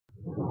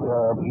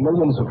are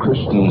millions of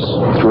Christians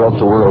throughout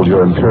the world,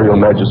 Your Imperial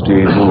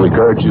Majesty, who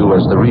regard you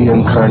as the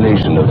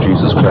reincarnation of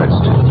Jesus Christ.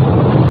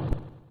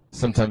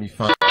 Sometimes you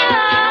find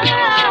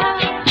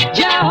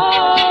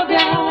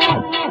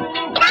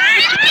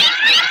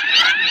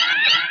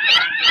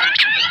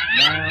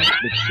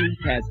the truth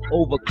has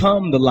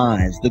overcome the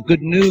lies, the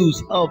good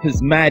news of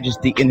His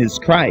Majesty in His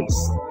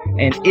Christ,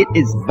 and it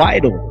is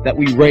vital that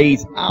we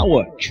raise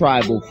our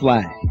tribal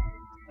flag,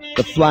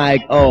 the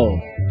flag of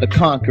the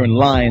conquering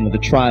lion of the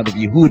tribe of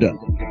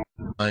Yehuda.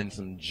 Find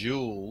some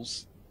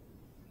jewels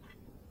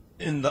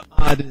in the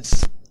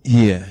oddest.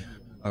 Yeah,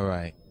 all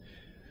right.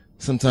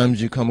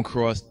 Sometimes you come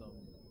across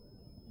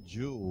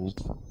jewels.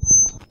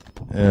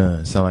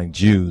 Yeah, sound like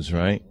Jews,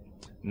 right?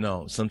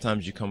 No,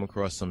 sometimes you come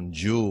across some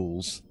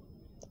jewels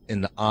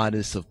in the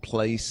oddest of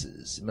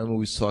places. Remember we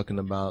was talking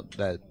about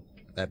that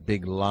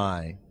big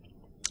lie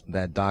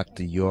that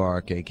Dr.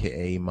 York,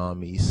 aka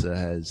Imam Isa,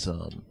 has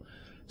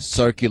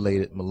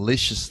circulated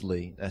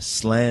maliciously, as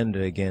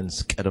slander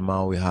against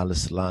Kedamawi Haile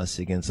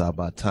Selassie, against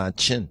Abba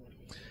Tachin.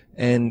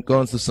 And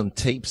going through some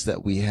tapes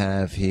that we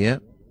have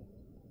here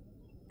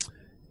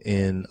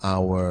in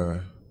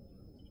our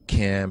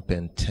camp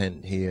and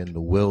tent here in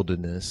the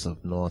wilderness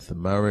of North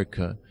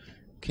America,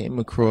 came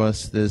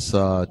across this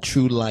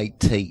True Light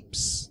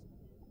tapes,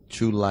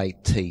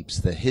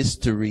 the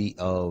history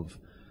of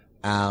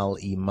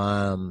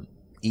Al-Imam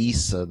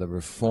Isa, the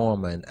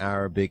Reformer, in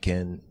Arabic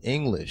and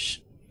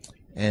English.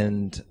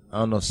 And I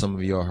don't know if some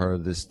of you all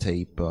heard this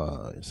tape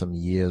some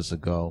years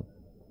ago,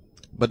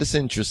 but it's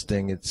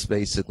interesting. It's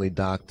basically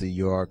Dr.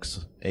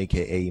 York's,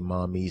 aka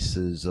Imam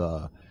Isa's,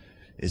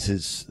 is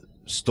his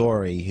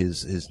story,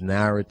 his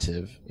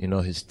narrative, you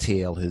know, his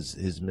tale,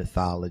 his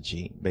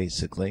mythology,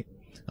 basically,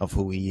 of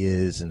who he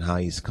is and how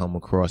he's come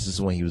across. This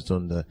is when he was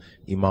doing the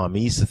Imam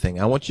Isa thing.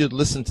 I want you to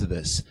listen to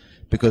this,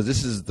 because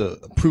this is the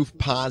proof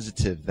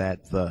positive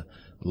that the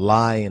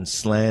lie and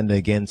slander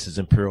against His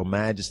Imperial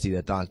Majesty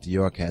that Dr.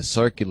 York has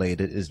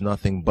circulated is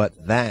nothing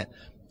but that,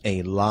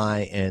 a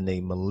lie and a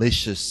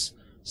malicious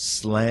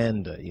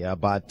slander. Ya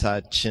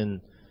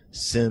batachin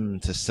sim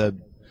to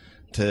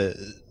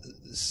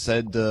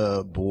said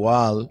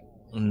bual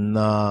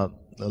na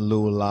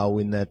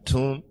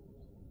lulawinatum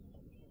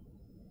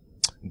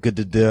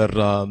gdder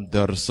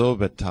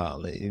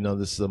you know,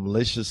 this is a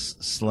malicious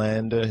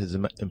slander. His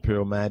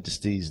Imperial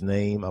Majesty's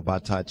name, Abba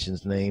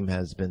Tachin's name,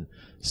 has been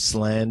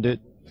slandered,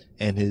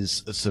 and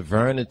his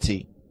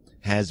sovereignty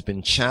has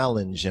been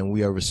challenged, and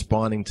we are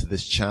responding to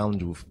this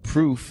challenge with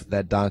proof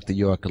that Dr.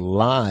 York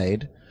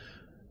lied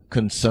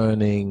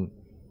concerning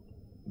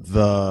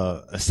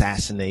the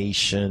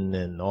assassination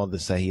and all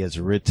this that he has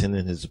written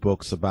in his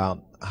books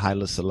about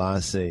Haile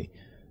Selassie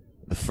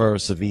the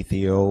First of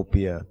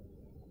Ethiopia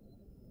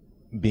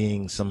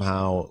being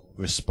somehow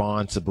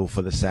responsible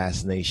for the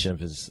assassination of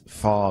his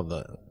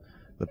father.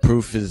 The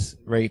proof is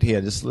right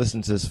here. Just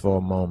listen to this for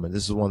a moment.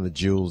 This is one of the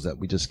jewels that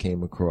we just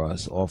came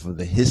across off of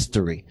the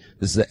history.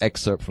 This is an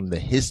excerpt from the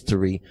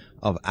history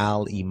of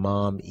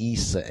Al-Imam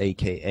Isa,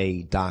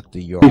 a.k.a. Dr.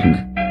 York.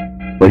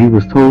 But he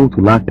was told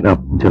to lock it up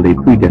until a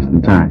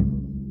predestined time,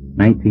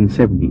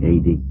 1970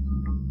 A.D.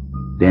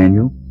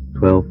 Daniel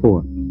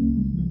 12:4.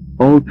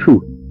 All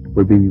truth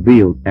will be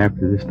revealed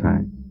after this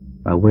time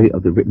by way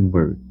of the written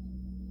word.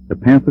 The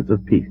pamphlets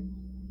of peace,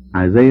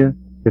 Isaiah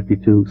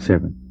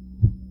 52:7.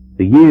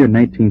 The year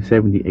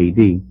 1970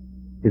 A.D.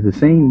 is the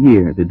same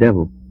year the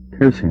devil,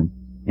 curse him,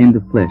 in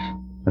the flesh,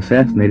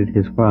 assassinated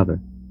his father,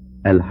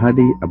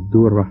 Al-Hadi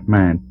Abdur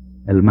Rahman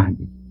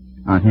Al-Mahdi,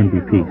 on him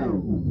be peace,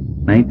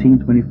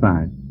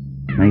 1925,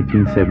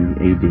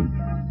 1970 A.D.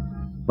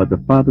 But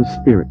the Father's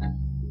Spirit,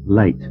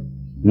 light,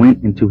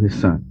 went into his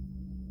Son.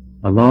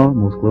 Allah,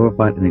 most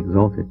glorified and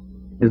exalted,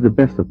 is the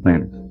best of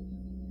planners.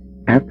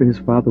 After his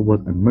father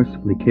was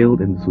unmercifully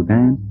killed in the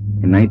Sudan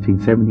in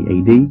 1970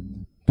 A.D.,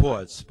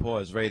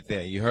 Pause right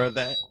there. You heard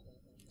that?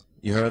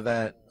 You heard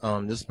that?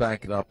 Just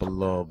back it up a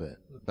little bit.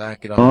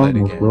 Back it up. Allah,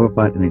 most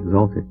glorified and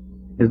exalted,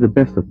 is the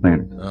best of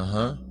planners.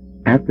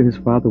 After his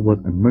father was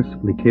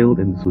unmercifully killed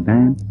in the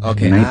Sudan.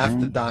 Okay,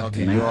 after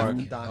Dr. York,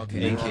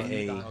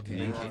 aka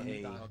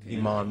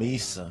Imam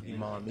Isa,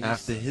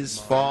 after his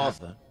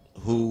father,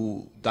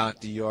 who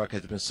Dr. York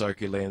has been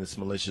circulating this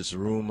malicious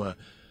rumor,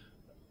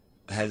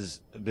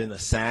 has been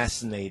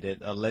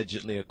assassinated,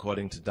 allegedly,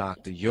 according to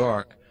Dr.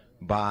 York,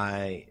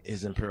 by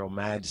His Imperial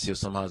Majesty, or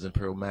somehow His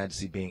Imperial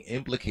Majesty being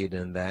implicated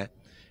in that.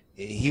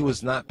 He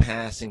was not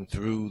passing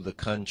through the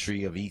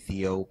country of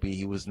Ethiopia.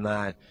 He was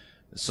not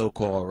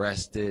so-called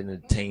arrested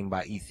and detained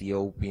by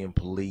Ethiopian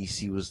police.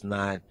 He was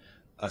not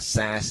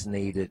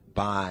assassinated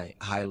by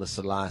Haile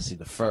Selassie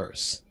I.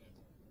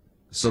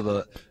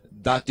 So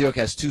Dr. York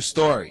has two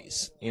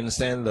stories. You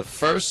understand? The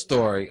first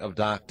story of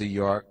Dr.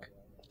 York,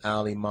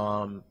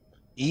 Al-Imam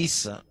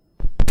Isa,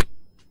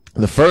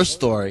 the first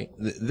story,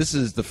 this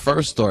is the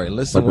first story.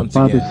 Listen once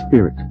again. But the Father's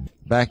Spirit,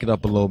 back it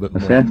up a little bit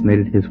more.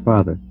 assassinated his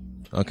father.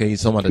 Okay,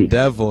 he's talking about the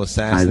devil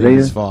assassinated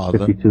his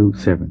father. Isaiah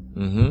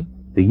 52:7.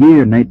 The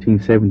year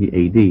 1970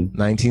 A.D.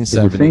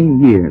 1970. is the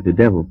same year the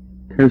devil,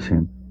 curse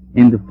him,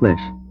 in the flesh,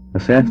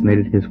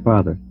 assassinated his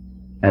father,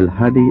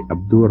 Al-Hadi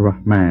Abdur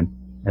Rahman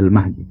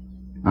Al-Mahdi,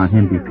 on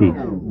him be peace,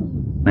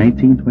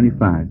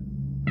 1925,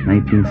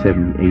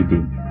 1970 AD.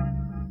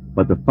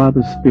 But the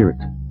Father's Spirit,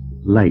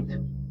 light,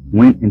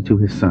 went into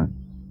his Son,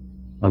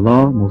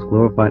 Allah most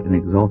glorified and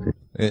exalted.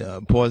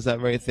 Pause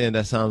that right there.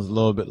 That sounds a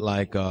little bit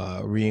like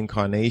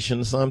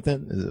reincarnation or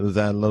something. Was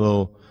that a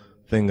little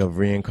thing of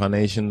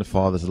reincarnation? The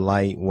Father's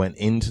light went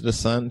into the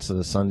Son, so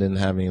the Son didn't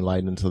have any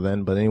light until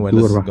then. But anyway,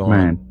 let's go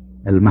on.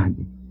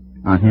 Al-Mahdi,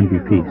 on him be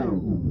peace,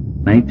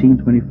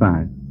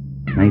 1925,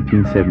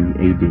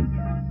 1970 AD.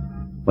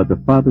 But the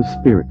Father's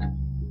Spirit,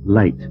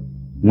 light,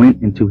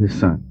 went into his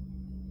Son.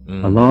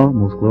 Allah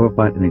most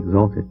glorified and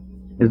exalted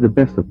is the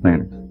best of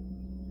planners.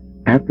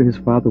 After his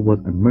father was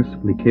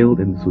unmercifully killed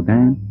in the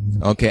Sudan.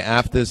 Okay,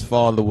 after his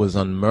father was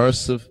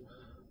mercilessly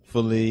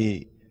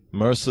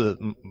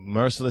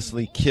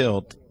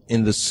killed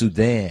in the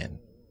Sudan,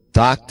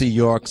 Dr.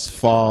 York's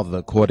father,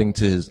 according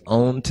to his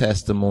own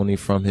testimony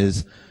from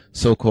his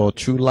so-called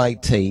True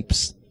Light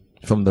tapes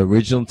from the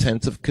original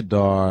tent of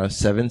Kedar,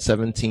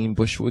 717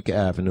 Bushwick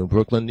Avenue,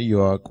 Brooklyn, New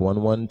York,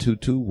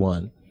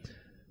 11221,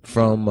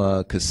 from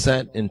a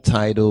cassette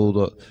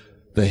entitled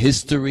The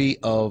History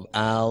of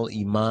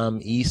Al-Imam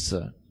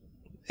Isa,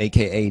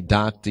 aka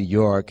Dr.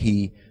 York.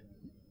 He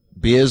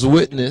bears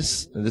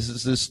witness, and this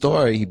is his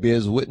story, he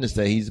bears witness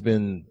that he's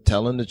been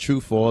telling the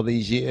truth for all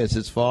these years.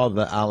 His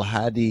father,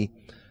 Al-Hadi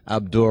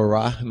Abdur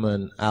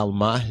Rahman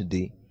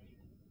Al-Mahdi,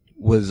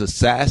 was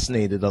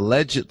assassinated,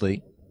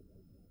 allegedly,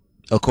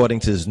 according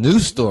to his new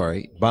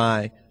story,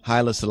 by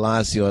Haile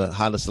Selassie, or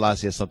Haile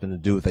Selassie has something to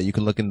do with that. You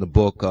can look in the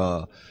book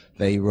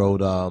that he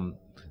wrote,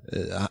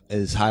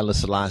 is Haile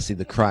Selassie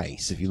the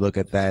Christ. If you look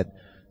at that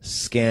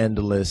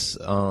scandalous,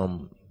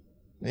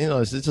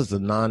 it's just a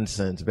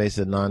nonsense,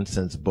 basically a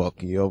nonsense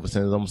book. You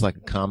understand? It's almost like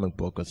a comic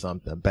book or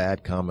something, a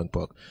bad comic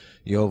book.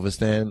 You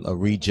understand? A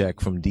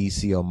reject from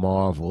DC or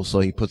Marvel. So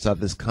he puts out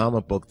this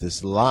comic book,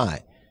 this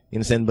lie. You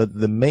understand? But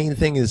the main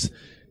thing is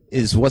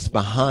what's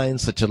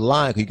behind such a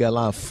lie. You got a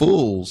lot of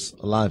fools,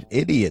 a lot of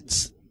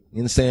idiots. You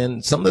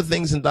understand? Some of the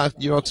things in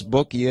Dr. York's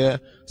book, yeah,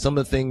 some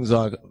of the things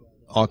are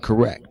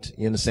correct.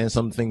 You understand?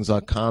 Some things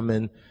are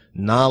common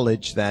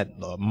knowledge that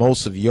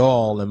most of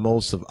y'all and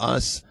most of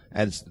us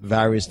at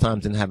various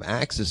times didn't have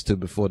access to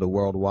before the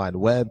World Wide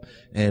Web,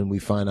 and we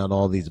find out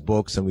all these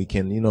books, and we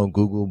can,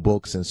 Google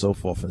books and so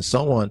forth and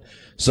so on.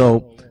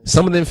 So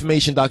some of the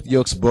information in Dr.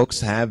 York's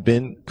books have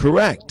been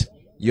correct.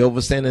 You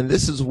understand? And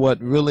this is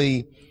what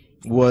really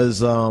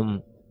was,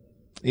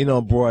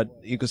 brought,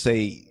 you could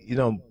say,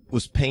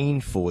 was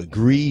painful. It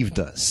grieved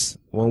us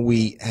when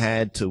we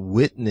had to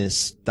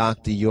witness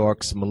Dr.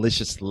 York's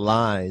malicious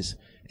lies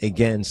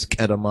against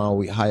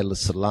Kedamawi Haile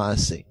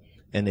Selassie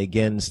and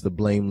against the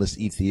blameless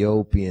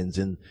Ethiopians,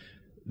 and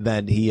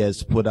that he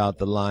has put out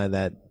the lie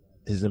that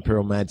His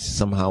Imperial Majesty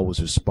somehow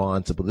was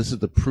responsible. This is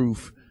the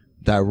proof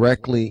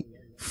directly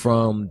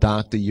from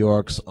Dr.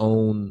 York's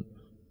own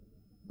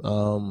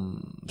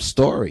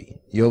story.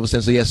 You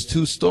understand? So he has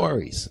two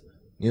stories.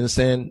 You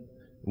understand?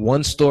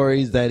 One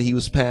story is that he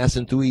was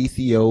passing through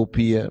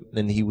Ethiopia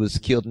and he was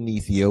killed in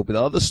Ethiopia.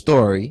 The other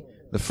story,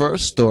 the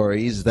first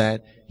story, is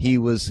that he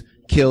was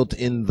killed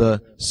in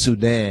the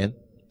Sudan,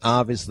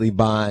 obviously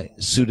by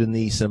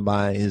Sudanese and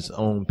by his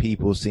own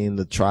people, seeing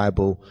the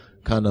tribal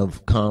kind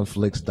of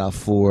conflicts,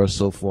 Darfur,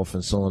 so forth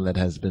and so on, that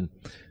has been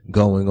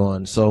going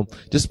on. So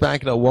just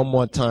back it up one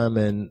more time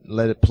and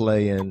let it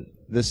play. And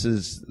this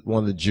is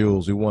one of the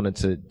jewels. We wanted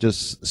to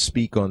just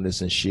speak on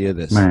this and share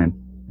this.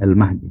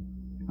 Al-Mahdi,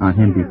 on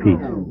him be peace,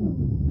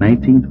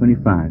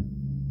 1925,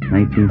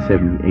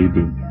 1970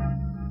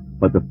 AD.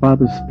 But the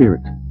Father's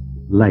Spirit,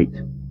 light,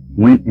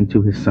 went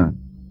into his Son.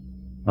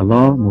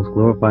 Allah, most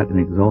glorified and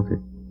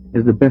exalted,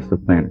 is the best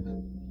of planners.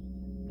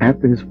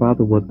 After his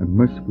father was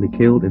unmercifully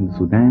killed in the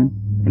Sudan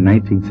in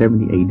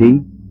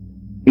 1970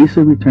 AD,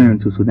 Isa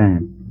returned to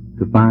Sudan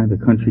to find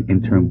the country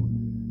in turmoil.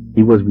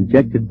 He was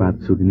rejected by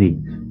the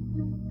Sudanese.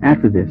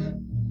 After this,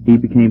 he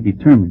became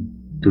determined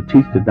to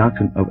teach the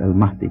doctrine of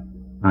Al-Mahdi,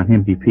 on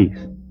him be peace,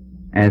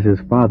 as his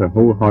father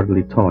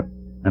wholeheartedly taught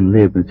and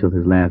lived until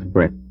his last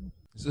breath.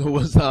 So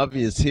what's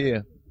obvious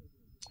here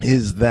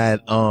is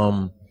that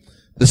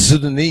the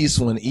Sudanese,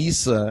 when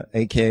Isa,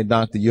 aka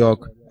Dr.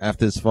 York,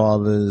 after his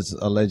father's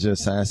alleged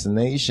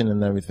assassination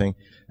and everything,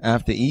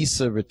 after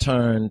Isa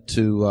returned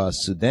to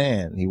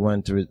Sudan, he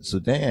went to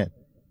Sudan,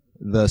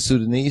 the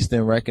Sudanese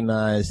then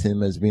recognized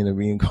him as being a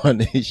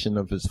reincarnation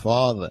of his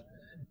father.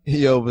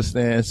 You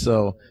understand?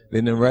 So they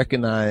didn't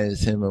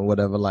recognize him or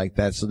whatever like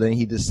that. So then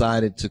he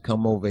decided to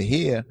come over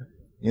here,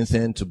 you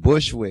understand, to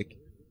Bushwick,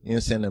 you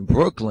understand, in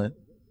Brooklyn,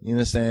 you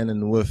understand,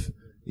 and with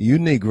you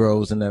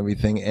Negroes and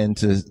everything, and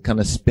to kind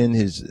of spin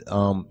his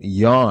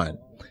yarn.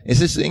 It's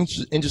just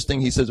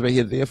interesting. He says right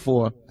here,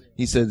 therefore,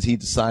 he says he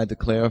decided to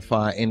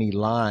clarify any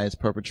lies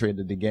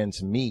perpetrated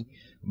against me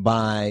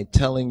by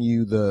telling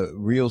you the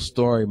real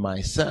story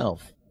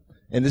myself.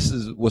 And this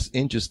is what's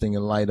interesting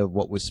in light of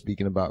what we're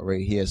speaking about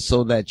right here,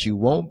 so that you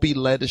won't be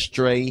led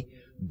astray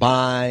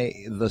by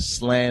the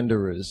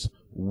slanderers.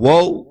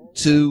 Woe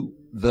to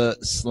the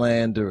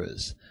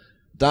slanderers.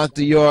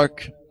 Dr.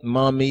 York,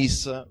 Imam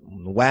Isa,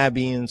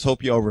 Wahabians,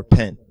 hope you all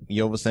repent.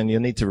 You understand? You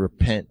need to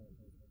repent.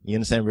 You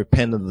understand?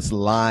 Repent of the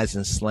lies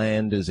and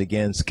slanders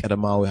against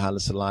Kedamawi Haile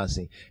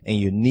Selassie. And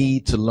you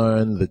need to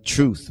learn the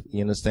truth.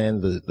 You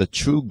understand? The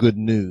true good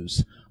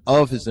news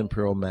of His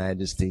Imperial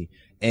Majesty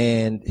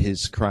and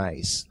His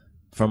Christ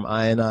from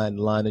I and the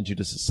line of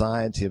Judah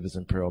Society of His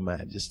Imperial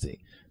Majesty.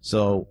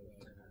 So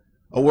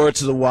a word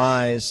to the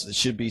wise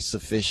should be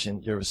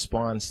sufficient. Your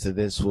response to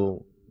this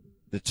will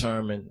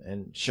determine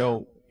and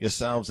show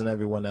yourselves and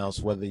everyone else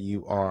whether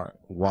you are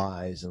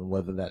wise and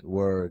whether that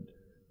word,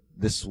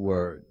 this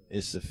word,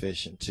 is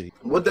sufficient to you.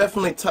 We'll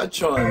definitely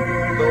touch on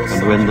those.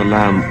 And when the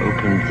Lamb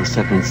opened the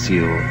seventh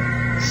seal,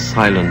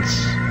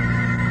 silence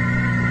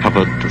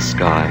covered the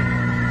sky.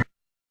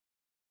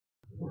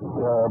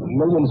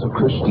 Millions of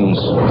Christians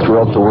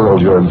throughout the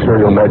world, Your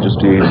Imperial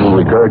Majesty, will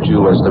regard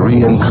you as the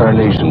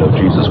reincarnation of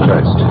Jesus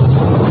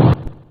Christ.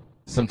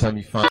 Sometimes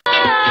you find